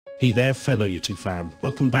Hey there fellow YouTube fam,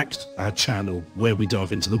 welcome back to our channel where we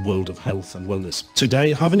dive into the world of health and wellness.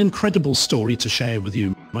 Today I have an incredible story to share with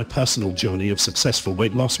you, my personal journey of successful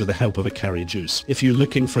weight loss with the help of a carrier juice. If you're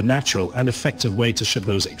looking for a natural and effective way to shed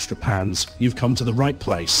those extra pounds, you've come to the right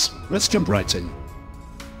place. Let's jump right in.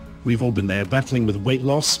 We've all been there battling with weight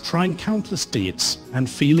loss, trying countless diets, and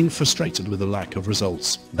feeling frustrated with the lack of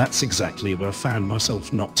results. That's exactly where I found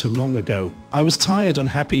myself not too long ago. I was tired,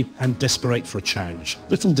 unhappy, and desperate for a change.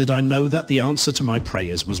 Little did I know that the answer to my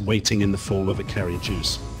prayers was waiting in the form of a carrier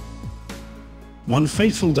juice. One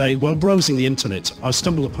fateful day, while browsing the internet, I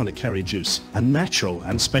stumbled upon a carrier juice, a natural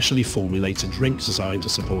and specially formulated drink designed to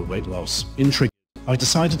support weight loss. Intrigued, I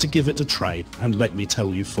decided to give it a try, and let me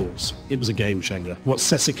tell you folks, it was a game changer. What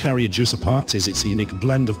sets a carrier juice apart is its unique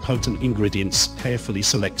blend of potent ingredients carefully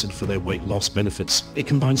selected for their weight loss benefits. It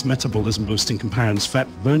combines metabolism-boosting compounds,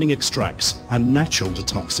 fat-burning extracts, and natural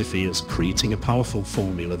detoxifiers, creating a powerful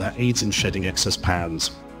formula that aids in shedding excess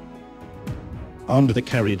pounds. Armed with the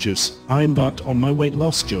carrier juice, I embarked on my weight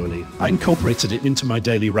loss journey. I incorporated it into my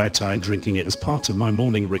daily routine, drinking it as part of my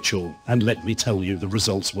morning ritual, and let me tell you, the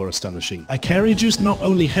results were astonishing. A carrier juice not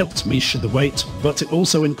only helped me shed the weight, but it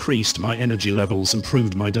also increased my energy levels,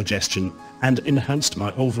 improved my digestion, and enhanced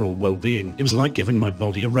my overall well-being. It was like giving my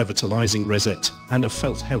body a revitalizing reset, and I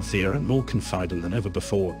felt healthier and more confident than ever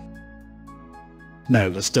before. Now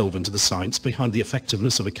let's delve into the science behind the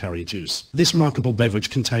effectiveness of a carrier juice. This remarkable beverage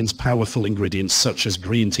contains powerful ingredients such as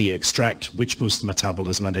green tea extract, which boosts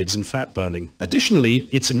metabolism and aids in fat burning. Additionally,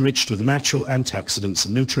 it's enriched with natural antioxidants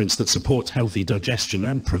and nutrients that support healthy digestion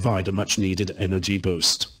and provide a much-needed energy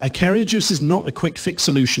boost. A carrier juice is not a quick-fix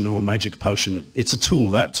solution or magic potion. It's a tool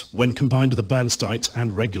that, when combined with a balanced diet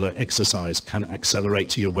and regular exercise, can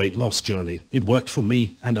accelerate your weight loss journey. It worked for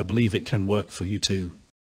me, and I believe it can work for you too.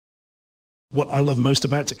 What I love most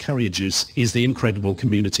about the carrier juice is the incredible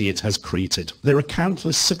community it has created. There are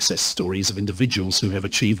countless success stories of individuals who have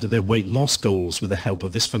achieved their weight loss goals with the help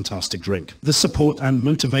of this fantastic drink. The support and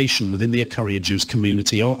motivation within the carrier juice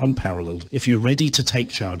community are unparalleled. If you're ready to take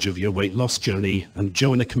charge of your weight loss journey and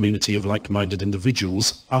join a community of like-minded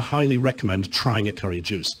individuals, I highly recommend trying a carrier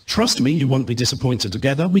juice. Trust me, you won't be disappointed.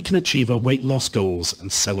 Together we can achieve our weight loss goals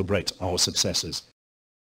and celebrate our successes.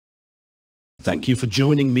 Thank you for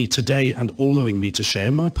joining me today and allowing me to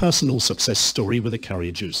share my personal success story with a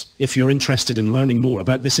carrier juice. If you're interested in learning more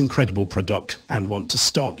about this incredible product and want to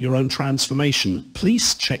start your own transformation,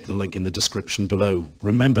 please check the link in the description below.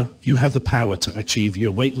 Remember, you have the power to achieve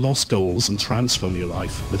your weight loss goals and transform your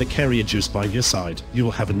life. With a carrier juice by your side, you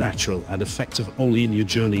will have a natural and effective only in your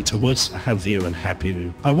journey towards a healthier and happier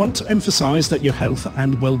you. I want to emphasize that your health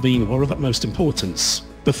and well-being are of utmost importance.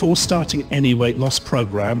 Before starting any weight loss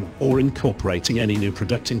program or incorporating any new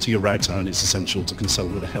product into your routine, it's essential to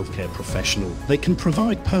consult with a healthcare professional. They can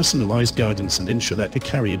provide personalized guidance and ensure that the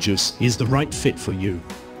carrier juice is the right fit for you.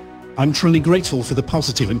 I'm truly grateful for the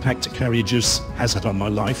positive impact a carrier juice has had on my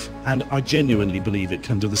life, and I genuinely believe it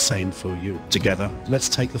can do the same for you. Together, let's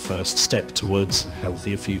take the first step towards a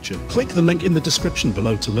healthier future. Click the link in the description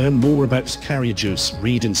below to learn more about carrier juice,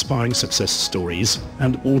 read inspiring success stories,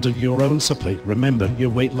 and order your own supply. Remember, your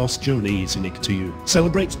weight loss journey is unique to you.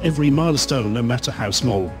 Celebrate every milestone, no matter how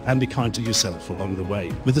small, and be kind to yourself along the way.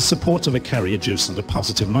 With the support of a carrier juice and a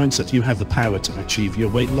positive mindset, you have the power to achieve your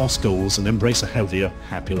weight loss goals and embrace a healthier,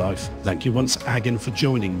 happy life. Thank you once again for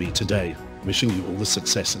joining me today. Wishing you all the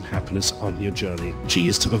success and happiness on your journey.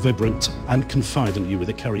 Cheers to a vibrant and confident you with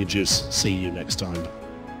a carrier juice. See you next time.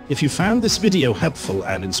 If you found this video helpful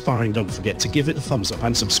and inspiring, don't forget to give it a thumbs up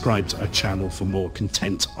and subscribe to our channel for more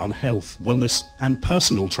content on health, wellness, and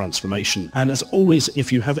personal transformation. And as always,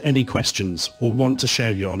 if you have any questions or want to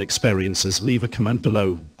share your own experiences, leave a comment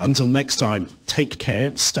below. Until next time, take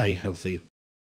care, stay healthy.